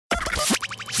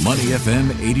Money FM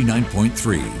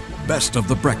 89.3, best of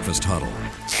the breakfast huddle.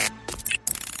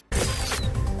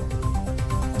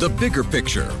 The Bigger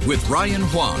Picture with Ryan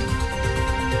Huang.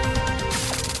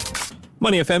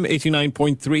 Money FM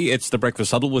 89.3, it's the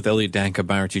Breakfast Huddle with Elliot Danker,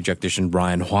 Bharati Jagdish and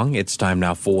Brian Huang. It's time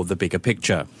now for the Bigger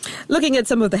Picture. Looking at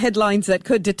some of the headlines that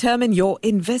could determine your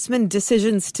investment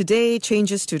decisions today,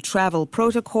 changes to travel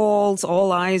protocols,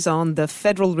 all eyes on the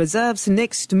Federal Reserve's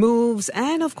next moves,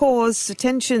 and of course,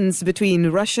 tensions between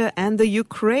Russia and the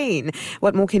Ukraine.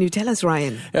 What more can you tell us,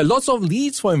 Ryan? Yeah, lots of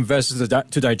leads for investors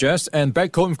to digest, and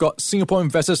back home we've got Singapore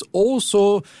investors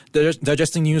also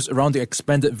digesting news around the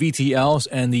expanded VTLs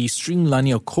and the streamlining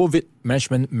of COVID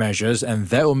management measures, and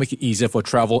that will make it easier for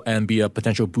travel and be a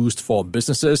potential boost for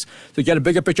businesses. To get a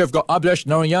bigger picture, I've got Abhilash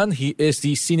Narayan. He is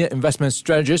the Senior Investment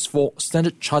Strategist for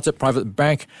Standard Chartered Private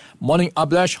Bank. Morning,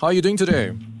 Abhilash. How are you doing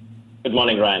today? Good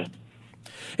morning, Ryan.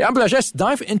 Yeah, Abhilash, let's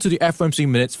dive into the FOMC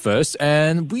minutes first.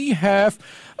 And we have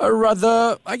a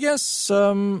rather,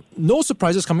 no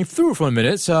surprises coming through from the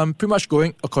minutes, pretty much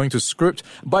going according to script.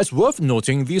 But it's worth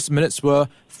noting these minutes were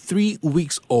 3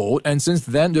 weeks old. And since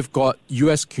then, we've got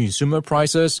US consumer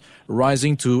prices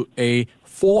rising to a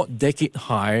 4-decade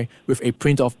high with a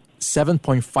print of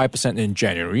 7.5% in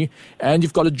January. And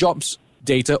you've got the jobs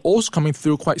data also coming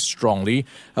through quite strongly,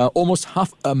 almost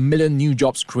 500,000 new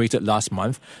jobs created last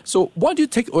month. So what do you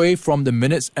take away from the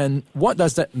minutes, and what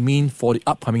does that mean for the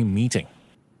upcoming meeting?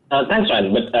 Thanks,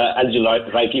 Ryan. But as you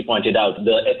rightly pointed out,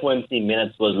 the FOMC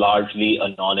minutes was largely a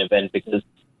non-event because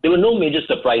there were no major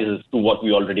surprises to what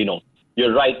we already know.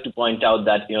 You're right to point out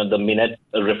that the minutes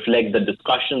reflect the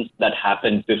discussions that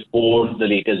happened before the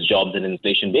latest jobs and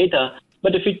inflation data.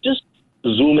 But if you just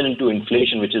zoom in into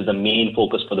inflation, which is the main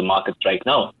focus for the markets right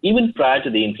now, even prior to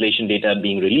the inflation data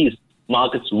being released,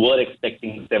 markets were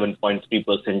expecting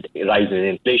 7.3% rise in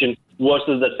inflation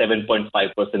versus the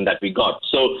 7.5% that we got.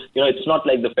 So, it's not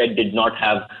like the Fed did not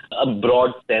have a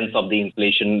broad sense of the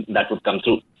inflation that would come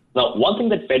through. Now, one thing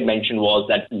that Fed mentioned was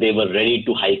that they were ready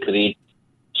to hike rates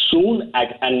soon,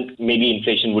 and maybe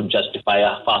inflation would justify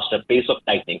a faster pace of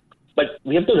tightening. But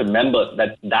we have to remember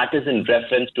that is in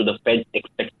reference to the Fed's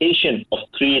expectation of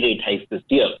 3 rate hikes this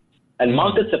year. And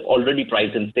markets have already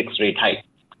priced in 6 rate hikes.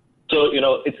 So,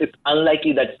 it's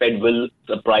unlikely that Fed will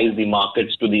surprise the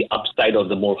markets to the upside or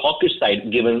the more hawkish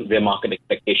side, given where market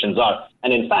expectations are.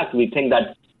 And in fact, we think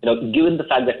that, given the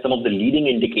fact that some of the leading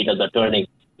indicators are turning,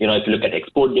 if you look at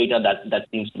export data, that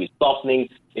seems to be softening.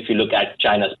 If you look at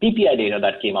China's PPI data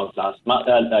that came out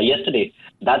yesterday,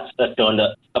 that's turned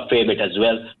a fair bit as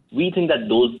well. We think that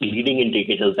those leading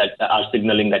indicators that are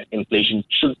signaling that inflation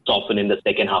should soften in the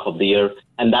second half of the year.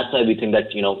 And that's why we think that,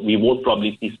 we won't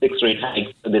probably see 6 rate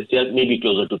hikes this year, maybe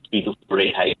closer to 3 to 4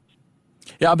 rate hikes.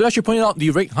 Yeah, Abhilash, you pointed out the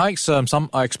rate hikes. Some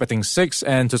are expecting 6,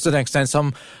 and to a certain extent,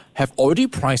 some have already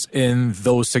priced in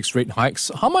those 6 rate hikes.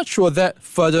 How much will that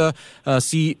further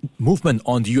see movement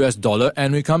on the US dollar?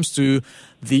 And when it comes to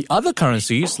the other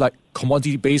currencies, like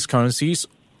commodity-based currencies,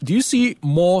 do you see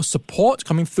more support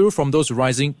coming through from those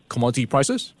rising commodity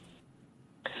prices?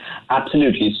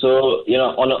 Absolutely. So,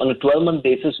 on a 12-month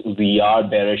basis, we are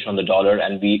bearish on the dollar,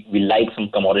 and we like some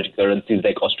commodity currencies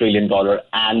like Australian dollar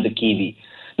and the Kiwi.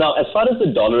 Now, as far as the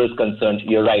dollar is concerned,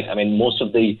 you're right. I mean, most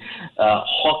of the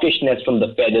hawkishness from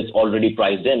the Fed is already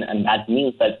priced in, and that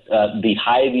means that the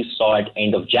high we saw at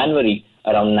end of January,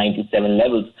 around 97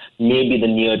 levels, may be the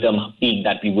near-term peak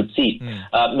that we would see.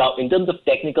 Now, in terms of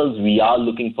technicals, we are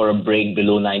looking for a break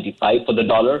below 95 for the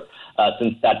dollar,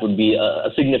 since that would be a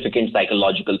significant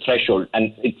psychological threshold,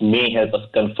 and it may help us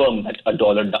confirm that a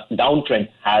dollar downtrend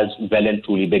has well and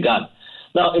truly begun.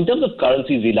 Now, in terms of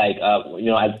currencies we like,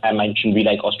 as I mentioned, we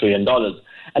like Australian dollars.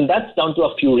 And that's down to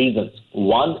a few reasons.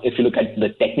 One, if you look at the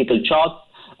technical charts,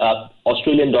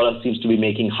 Australian dollar seems to be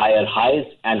making higher highs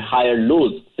and higher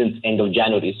lows since end of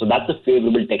January. So that's a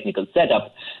favorable technical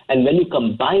setup. And when you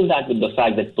combine that with the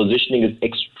fact that positioning is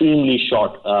extremely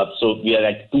short, so we are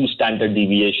at 2 standard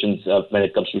deviations when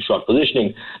it comes to short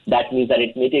positioning, that means that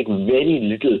it may take very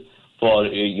little for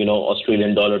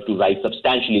Australian dollar to rise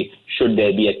substantially should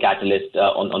there be a catalyst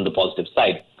on the positive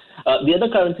side. The other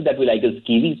currency that we like is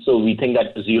Kiwi. So we think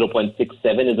that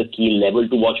 0.67 is a key level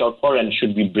to watch out for, and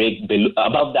should we break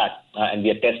above that, and we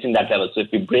are testing that level. So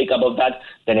if we break above that,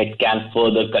 then it can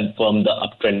further confirm the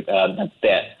uptrend that's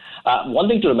there. One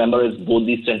thing to remember is both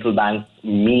these central banks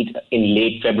meet in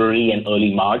late February and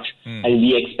early March, and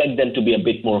we expect them to be a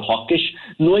bit more hawkish,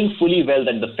 knowing fully well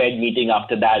that the Fed meeting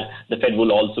after that, the Fed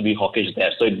will also be hawkish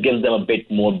there. So it gives them a bit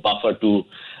more buffer to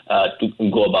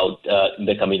to go about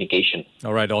the communication.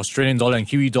 All right, Australian dollar and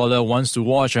Kiwi dollar wants to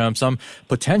watch some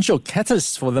potential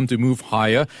catalysts for them to move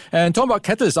higher. And talking about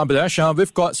catalysts, Abhilash,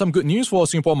 we've got some good news for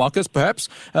Singapore markets, perhaps.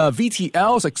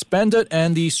 VTLs expanded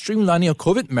and the streamlining of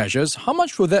COVID measures. How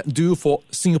much will that do for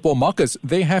Singapore markets?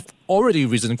 They have already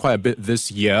risen quite a bit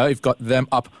this year. You've got them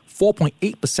up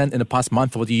 4.8% in the past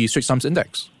month for the Straits Times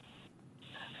Index.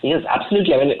 Yes,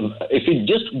 absolutely. I mean, if you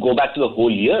just go back to the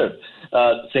whole year,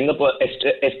 Singapore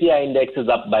STI index is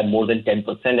up by more than 10%,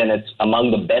 and it's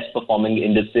among the best performing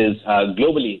indices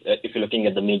globally, if you're looking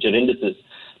at the major indices.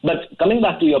 But coming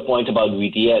back to your point about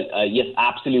VTL, yes,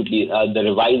 absolutely. The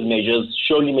revised measures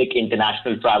surely make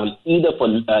international travel either for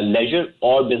leisure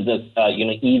or business,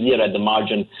 easier at the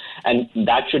margin, and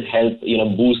that should help,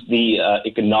 boost the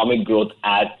economic growth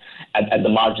at the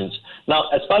margins. Now,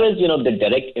 as far as, the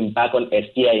direct impact on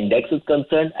STI index is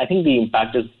concerned, I think the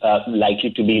impact is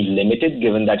likely to be limited,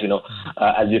 given that,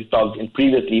 as we've talked in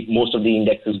previously, most of the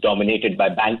index is dominated by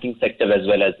banking sector as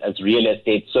well as real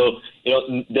estate. So,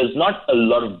 there's not a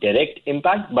lot of direct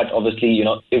impact, but obviously,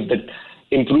 if the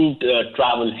improved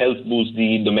travel helps boost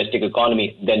the domestic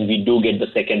economy, then we do get the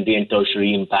secondary and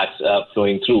tertiary impacts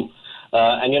flowing through.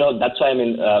 And that's why,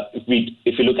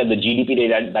 if you look at the GDP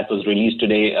data that was released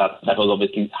today, that was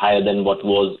obviously higher than what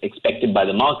was expected by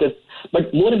the markets.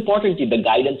 But more importantly, the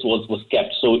guidance was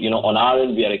kept. So, on our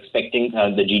end, we are expecting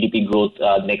the GDP growth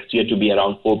next year to be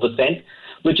around 4%,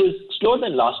 which is slower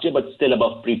than last year, but still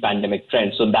above pre-pandemic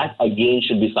trends. So that, again,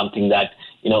 should be something that,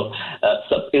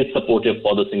 is supportive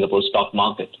for the Singapore stock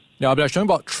market. Now, Abhilash, talking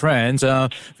about trends,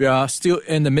 we are still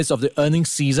in the midst of the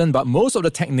earnings season, but most of the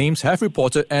tech names have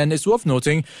reported, and it's worth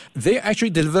noting, they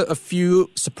actually delivered a few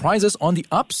surprises on the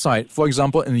upside. For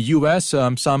example, in the US,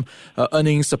 some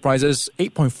earnings surprises,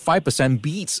 8.5%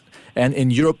 beats, and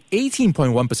in Europe,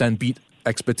 18.1% beat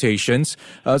expectations.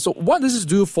 So what does this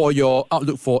do for your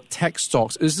outlook for tech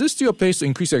stocks? Is this still a place to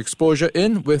increase your exposure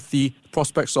in with the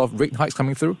prospects of rate hikes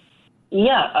coming through?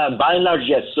 Yeah, by and large,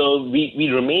 yes. So we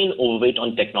remain overweight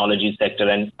on technology sector,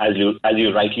 and as you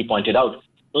rightly pointed out,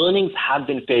 earnings have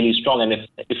been fairly strong. And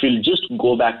if we'll just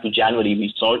go back to January,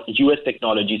 we saw U.S.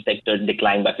 technology sector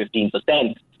decline by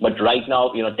 15%. But right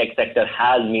now, tech sector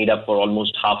has made up for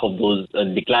almost half of those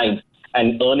declines,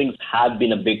 and earnings have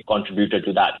been a big contributor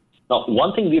to that. Now,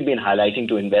 one thing we've been highlighting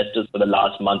to investors for the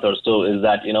last month or so is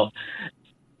that,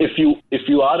 if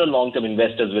you are a long-term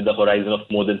investor with a horizon of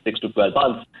more than 6 to 12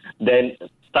 months, then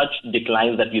such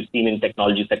declines that we've seen in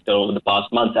technology sector over the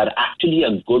past months are actually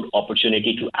a good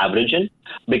opportunity to average in,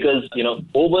 because,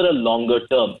 over a longer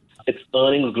term, it's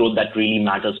earnings growth that really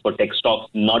matters for tech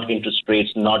stocks, not interest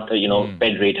rates, not,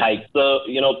 Fed rate hikes. So,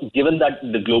 given that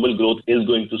the global growth is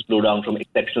going to slow down from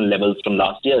exceptional levels from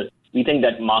last year, we think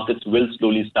that markets will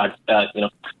slowly start,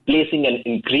 placing an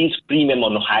increased premium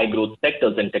on high growth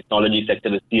sectors, and technology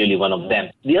sector is clearly one of them.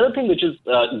 The other thing which is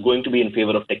going to be in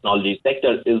favor of technology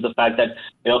sector is the fact that,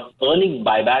 earnings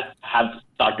buybacks have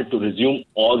started to resume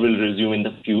or will resume in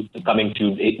the coming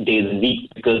few days and weeks,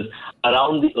 because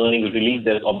around the earnings release,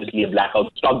 there's obviously a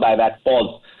blackout stock buyback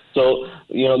pause. So,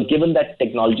 given that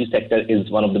technology sector is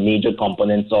one of the major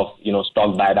components of,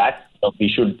 stock buybacks, we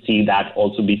should see that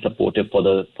also be supportive for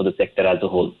the sector as a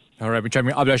whole. All right, we're chatting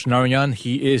with Abhilash Narayan.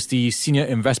 He is the Senior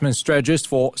Investment Strategist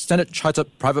for Standard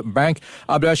Chartered Private Bank.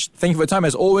 Abhilash, thank you for your time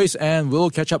as always, and we'll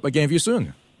catch up again with you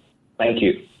soon. Thank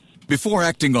you. Before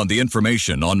acting on the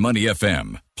information on Money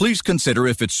FM, please consider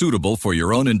if it's suitable for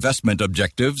your own investment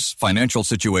objectives, financial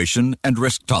situation, and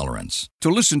risk tolerance. To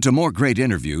listen to more great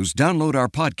interviews, download our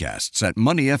podcasts at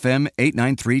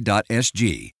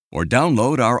moneyfm893.sg or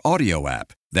download our audio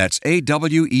app. That's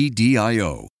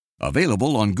AWEDIO.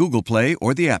 Available on Google Play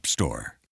or the App Store.